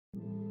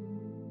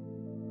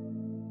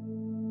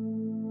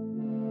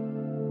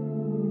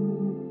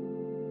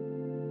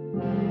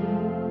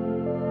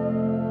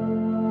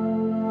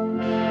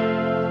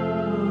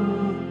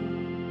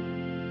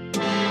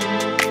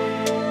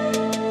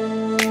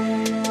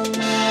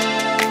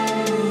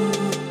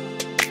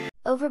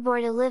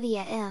Overboard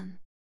Olivia M.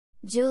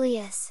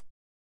 Julius.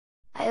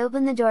 I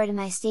opened the door to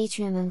my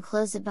stateroom and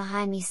closed it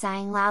behind me,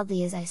 sighing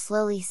loudly as I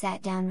slowly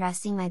sat down,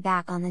 resting my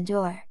back on the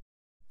door.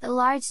 The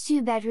large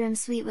 2-bedroom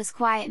suite was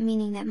quiet,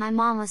 meaning that my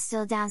mom was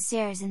still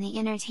downstairs in the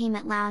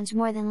entertainment lounge,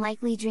 more than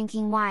likely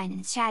drinking wine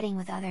and chatting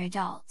with other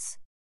adults.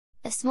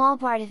 A small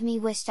part of me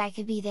wished I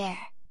could be there,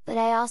 but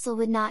I also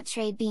would not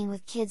trade being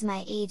with kids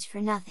my age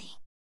for nothing.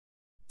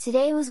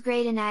 Today was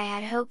great and I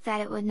had hoped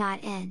that it would not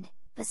end,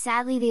 but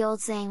sadly the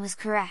old saying was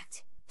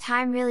correct: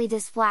 time really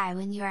does fly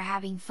when you are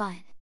having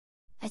fun.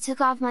 I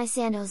took off my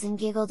sandals and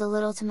giggled a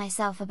little to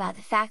myself about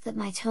the fact that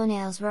my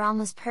toenails were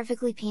almost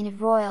perfectly painted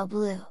royal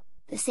blue,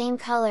 the same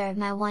color of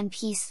my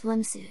one-piece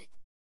swimsuit.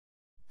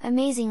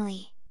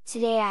 Amazingly,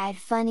 today I had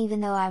fun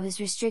even though I was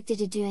restricted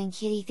to doing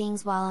kiddie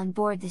things while on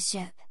board the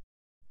ship.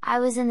 I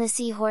was in the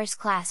Seahorse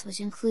class, which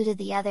included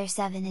the other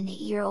 7- and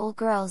 8-year-old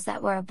girls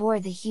that were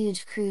aboard the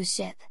huge cruise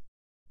ship.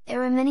 There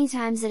were many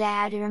times that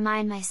I had to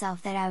remind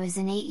myself that I was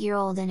an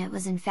 8-year-old and it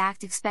was in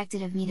fact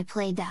expected of me to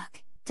play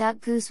duck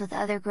goose with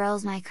other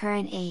girls my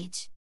current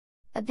age.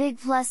 A big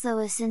plus though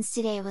is since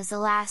today was the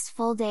last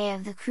full day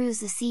of the cruise,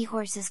 the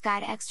Seahorses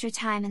got extra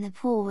time in the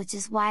pool, which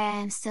is why I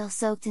am still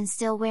soaked and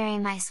still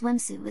wearing my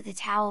swimsuit with a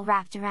towel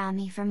wrapped around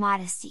me for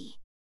modesty.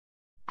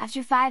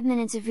 After 5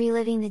 minutes of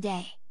reliving the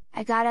day,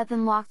 I got up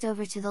and walked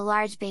over to the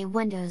large bay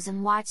windows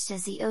and watched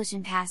as the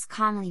ocean passed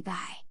calmly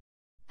by.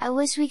 I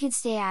wish we could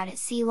stay out at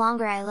sea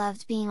longer. I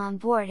loved being on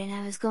board and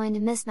I was going to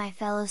miss my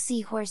fellow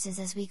seahorses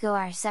as we go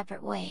our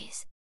separate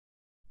ways.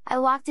 I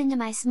walked into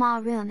my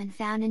small room and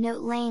found a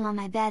note laying on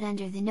my bed.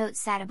 Under the note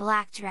sat a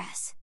black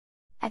dress.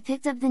 I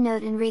picked up the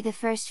note and read the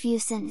first few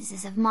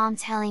sentences of Mom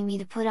telling me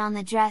to put on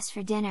the dress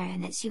for dinner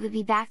and that she would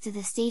be back to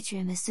the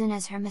stateroom as soon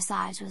as her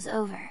massage was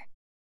over.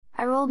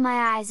 I rolled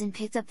my eyes and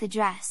picked up the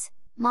dress.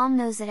 Mom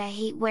knows that I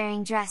hate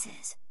wearing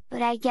dresses,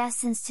 but I guess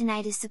since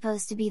tonight is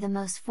supposed to be the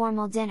most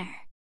formal dinner.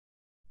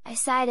 I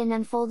sighed and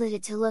unfolded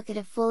it to look at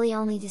it fully,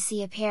 only to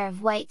see a pair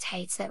of white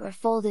tights that were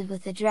folded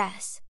with the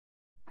dress.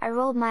 I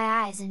rolled my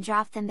eyes and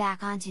dropped them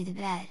back onto the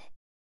bed.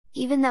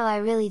 Even though I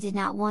really did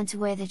not want to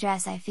wear the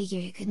dress, I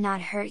figured it could not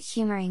hurt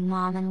humoring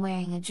Mom and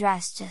wearing a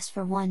dress just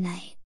for one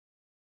night.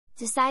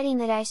 Deciding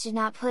that I should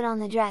not put on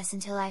the dress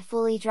until I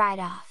fully dried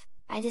off,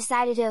 I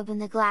decided to open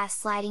the glass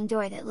sliding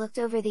door that looked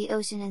over the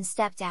ocean and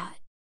stepped out.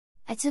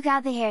 I took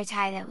out the hair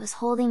tie that was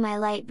holding my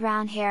light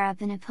brown hair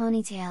up in a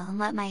ponytail and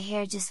let my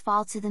hair just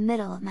fall to the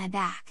middle of my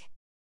back.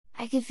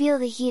 I could feel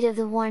the heat of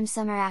the warm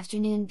summer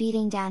afternoon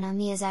beating down on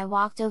me as I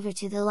walked over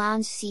to the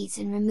lounge seats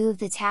and removed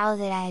the towel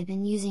that I had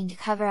been using to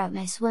cover up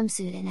my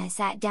swimsuit, and I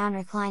sat down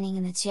reclining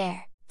in the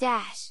chair.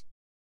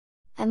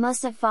 I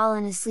must have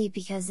fallen asleep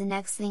because the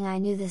next thing I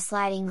knew the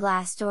sliding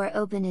glass door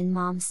opened and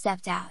Mom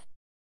stepped out.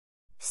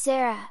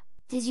 "Sarah,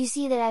 did you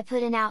see that I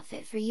put an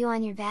outfit for you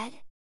on your bed?"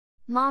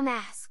 Mom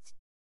asked.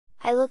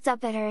 I looked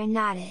up at her and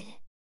nodded.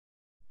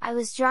 "I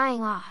was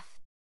drying off,"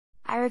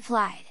 I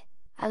replied.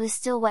 I was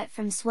still wet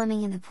from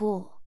swimming in the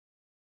pool.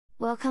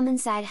 "Well, come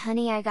inside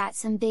honey, I got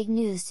some big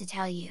news to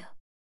tell you,"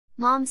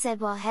 Mom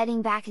said while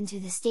heading back into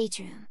the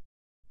stateroom.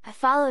 I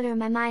followed her,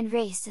 my mind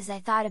raced as I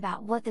thought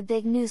about what the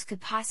big news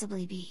could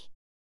possibly be.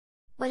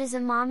 "What is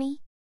it,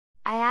 Mommy?"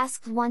 I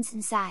asked once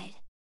inside.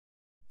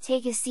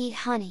 "Take a seat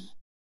honey,"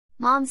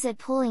 Mom said,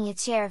 pulling a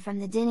chair from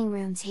the dining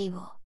room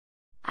table.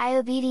 I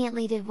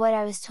obediently did what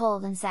I was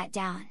told and sat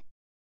down.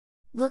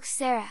 "Look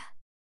Sarah,"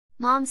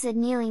 Mom said,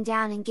 kneeling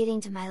down and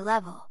getting to my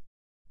level.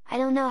 "I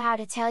don't know how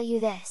to tell you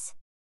this,"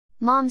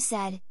 Mom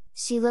said.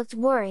 She looked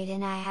worried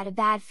and I had a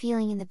bad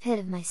feeling in the pit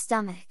of my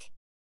stomach.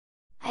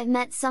 "I've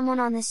met someone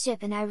on the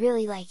ship and I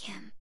really like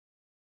him."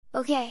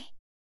 "Okay?"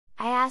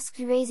 I asked,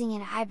 raising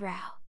an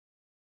eyebrow.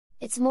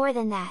 "It's more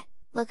than that,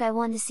 look, I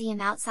want to see him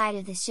outside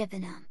of the ship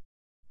and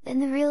Then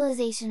the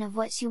realization of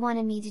what she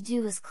wanted me to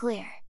do was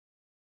clear.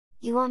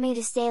 "You want me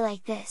to stay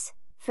like this,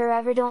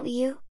 forever, don't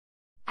you?"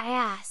 I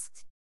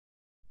asked.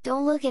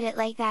 "Don't look at it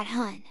like that,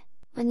 hun.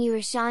 When you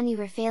were Sean you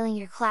were failing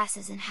your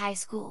classes in high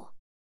school.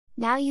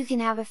 Now you can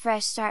have a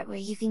fresh start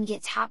where you can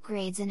get top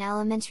grades in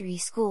elementary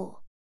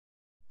school."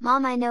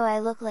 "Mom, I know I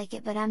look like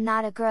it, but I'm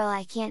not a girl.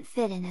 I can't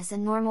fit in as a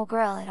normal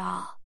girl at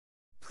all.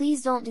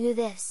 Please don't do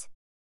this.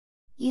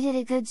 You did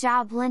a good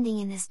job blending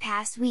in this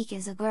past week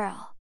as a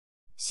girl,"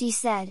 she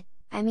said.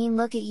 "I mean,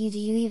 look at you, do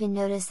you even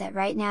notice that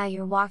right now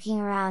you're walking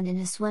around in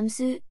a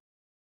swimsuit?"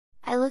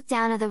 I looked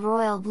down at the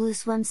royal blue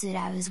swimsuit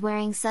I was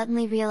wearing,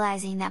 suddenly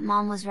realizing that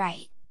Mom was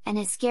right, and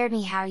it scared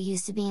me how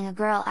used to being a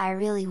girl I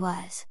really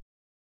was.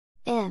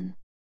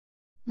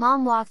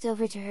 Mom walked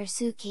over to her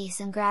suitcase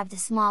and grabbed a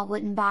small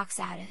wooden box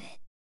out of it.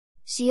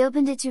 She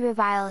opened it to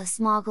reveal a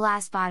small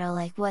glass bottle,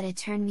 like what had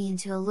turned me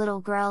into a little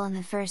girl in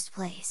the first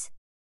place.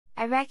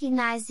 I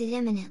recognized it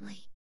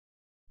imminently.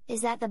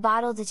 "Is that the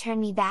bottle to turn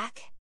me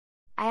back?"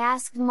 I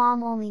asked.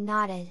 Mom only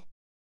nodded.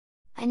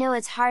 "I know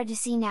it's hard to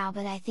see now,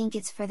 but I think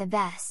it's for the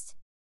best,"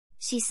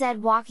 she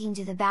said, walking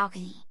to the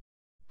balcony.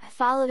 I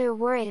followed her,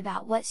 worried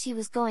about what she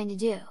was going to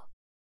do.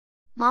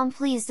 "Mom,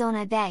 please don't,"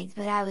 I begged,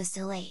 but I was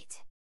too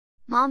late.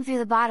 Mom threw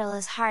the bottle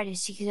as hard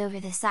as she could over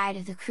the side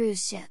of the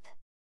cruise ship.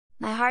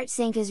 My heart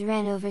sank as I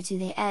ran over to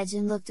the edge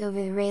and looked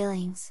over the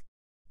railings.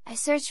 I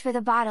searched for the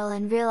bottle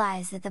and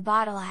realized that the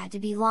bottle had to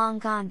be long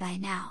gone by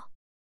now.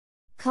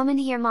 "Come in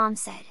here," Mom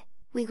said,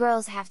 "we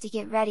girls have to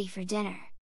get ready for dinner."